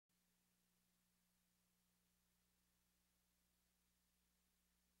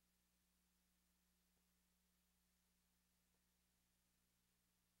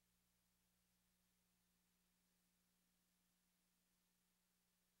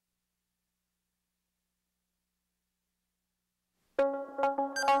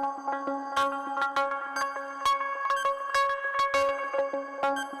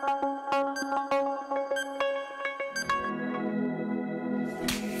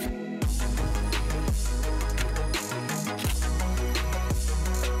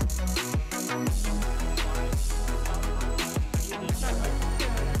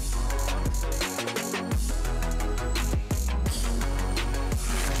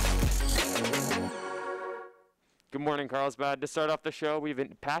Good morning, Carlsbad. To start off the show, we have a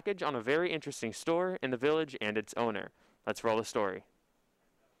package on a very interesting store in the village and its owner. Let's roll the story.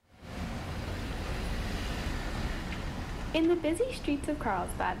 In the busy streets of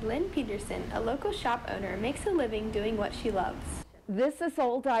Carlsbad, Lynn Peterson, a local shop owner, makes a living doing what she loves. This is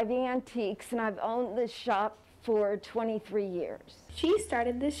Old Ivy Antiques, and I've owned this shop for 23 years. She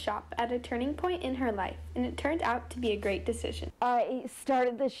started this shop at a turning point in her life, and it turned out to be a great decision. I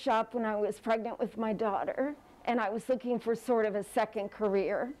started this shop when I was pregnant with my daughter, and I was looking for sort of a second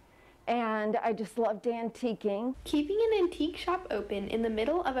career, and I just loved antiquing. Keeping an antique shop open in the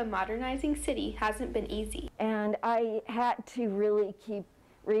middle of a modernizing city hasn't been easy. And I had to really keep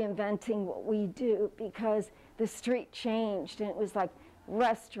reinventing what we do because the street changed, and it was like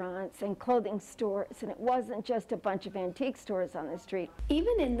restaurants and clothing stores, and it wasn't just a bunch of antique stores on the street.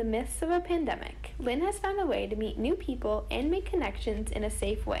 Even in the midst of a pandemic, Lynn has found a way to meet new people and make connections in a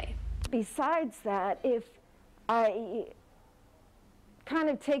safe way. Besides that, if I kind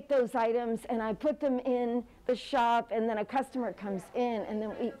of take those items and I put them in the shop, and then a customer comes in and then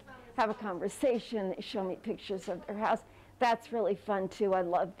we have a conversation, they show me pictures of their house. That's really fun too. I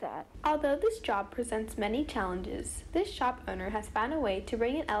love that. Although this job presents many challenges, this shop owner has found a way to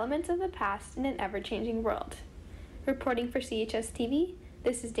bring in elements of the past in an ever-changing world. Reporting for CHS TV,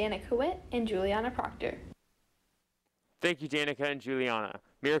 this is Danica Witt and Juliana Proctor. Thank you, Danica and Juliana.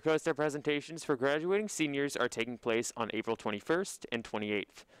 MiraCosta presentations for graduating seniors are taking place on April 21st and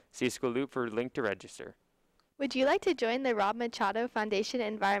 28th. See School Loop for a link to register. Would you like to join the Rob Machado Foundation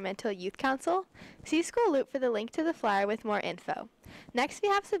Environmental Youth Council? See School Loop for the link to the flyer with more info. Next, we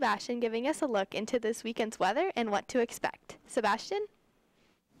have Sebastian giving us a look into this weekend's weather and what to expect. Sebastian?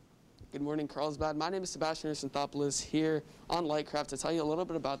 Good morning, Carlsbad. My name is Sebastian Santhopoulos here on Lightcraft to tell you a little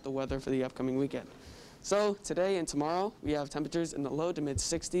bit about the weather for the upcoming weekend. So today and tomorrow, we have temperatures in the low to mid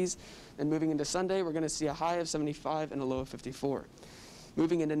 60s, and moving into Sunday, we're going to see a high of 75 and a low of 54.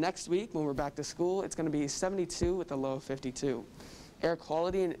 Moving into next week, when we're back to school, it's going to be 72 with a low of 52. Air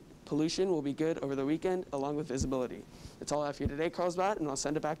quality and pollution will be good over the weekend, along with visibility. That's all I have for you today, Carlsbad, and I'll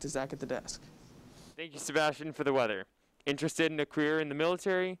send it back to Zach at the desk. Thank you, Sebastian, for the weather. Interested in a career in the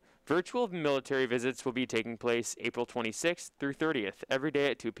military? Virtual military visits will be taking place April 26th through 30th, every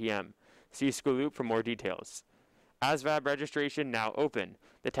day at 2 p.m. See School Loop for more details. ASVAB registration now open.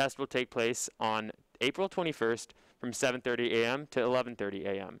 The test will take place on April 21st from 7:30 a.m. to 11:30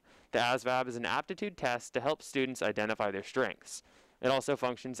 a.m. The ASVAB is an aptitude test to help students identify their strengths. It also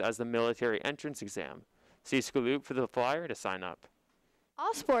functions as the military entrance exam. See School Loop for the flyer to sign up.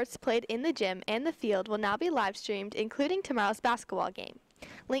 All sports played in the gym and the field will now be live streamed, including tomorrow's basketball game.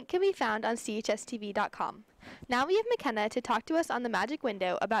 Link can be found on chstv.com. Now we have McKenna to talk to us on the Magic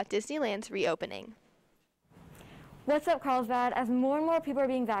Window about Disneyland's reopening. What's up, Carlsbad? As more and more people are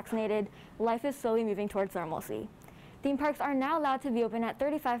being vaccinated, life is slowly moving towards normalcy. Theme parks are now allowed to be open at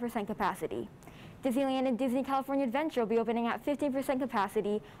 35% capacity. Disneyland and Disney California Adventure will be opening at 15%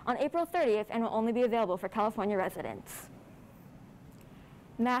 capacity on April 30th and will only be available for California residents.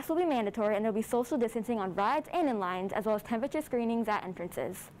 Masks will be mandatory, and there will be social distancing on rides and in lines, as well as temperature screenings at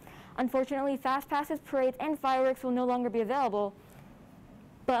entrances. Unfortunately, fast passes, parades, and fireworks will no longer be available,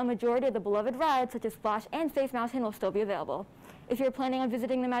 but a majority of the beloved rides, such as Splash and Space Mountain, will still be available. If you're planning on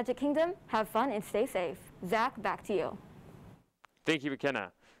visiting the Magic Kingdom, have fun and stay safe. Zach, back to you. Thank you,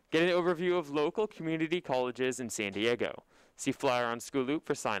 McKenna. Get an overview of local community colleges in San Diego. See flyer on School Loop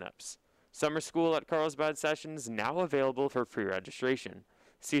for signups. Summer school at Carlsbad Sessions now available for pre-registration.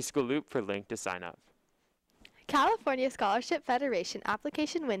 See School Loop for link to sign up. California Scholarship Federation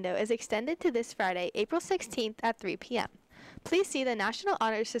application window is extended to this Friday, April 16th at 3 p.m. Please see the National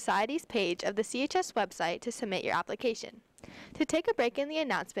Honor Society's page of the CHS website to submit your application. To take a break in the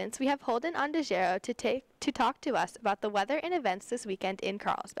announcements, we have Holden Ondejero to talk to us about the weather and events this weekend in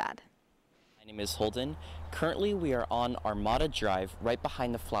Carlsbad. My name is Holden. Currently we are on Armada Drive right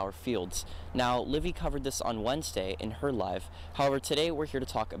behind the flower fields. Now, Livy covered this on Wednesday in her live. However, today we're here to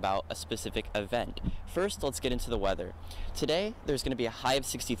talk about a specific event. First, let's get into the weather. Today, there's going to be a high of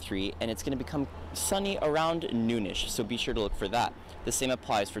 63 and it's going to become sunny around noonish, so be sure to look for that. The same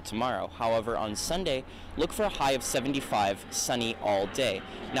applies for tomorrow. However, on Sunday, look for a high of 75, sunny all day.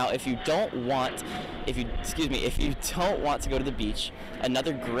 Now, if you don't want to go to the beach,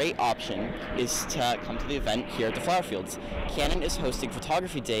 another great option is to come to the event here at the Flower Fields. Canon is hosting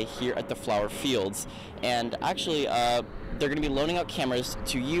Photography Day here at the Flower Fields, and actually they're going to be loaning out cameras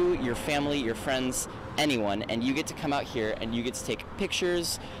to you, your family, your friends, anyone, and you get to come out here and you get to take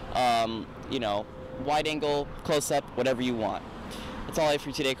pictures, wide angle, close up, whatever you want. That's all I have for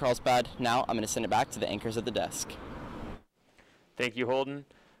you today, Carlsbad. Now I'm going to send it back to the anchors at the desk. Thank you, Holden.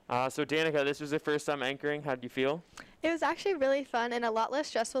 So Danica, this was your first time anchoring. How did you feel? It was actually really fun and a lot less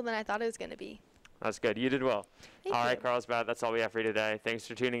stressful than I thought it was going to be. That's good. You did well. Thank All you. right, Carlsbad, that's all we have for you today. Thanks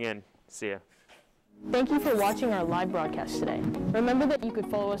for tuning in. See ya. Thank you for watching our live broadcast today. Remember that you could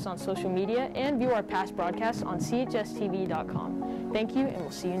follow us on social media and view our past broadcasts on chstv.com. Thank you, and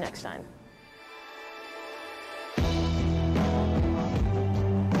we'll see you next time.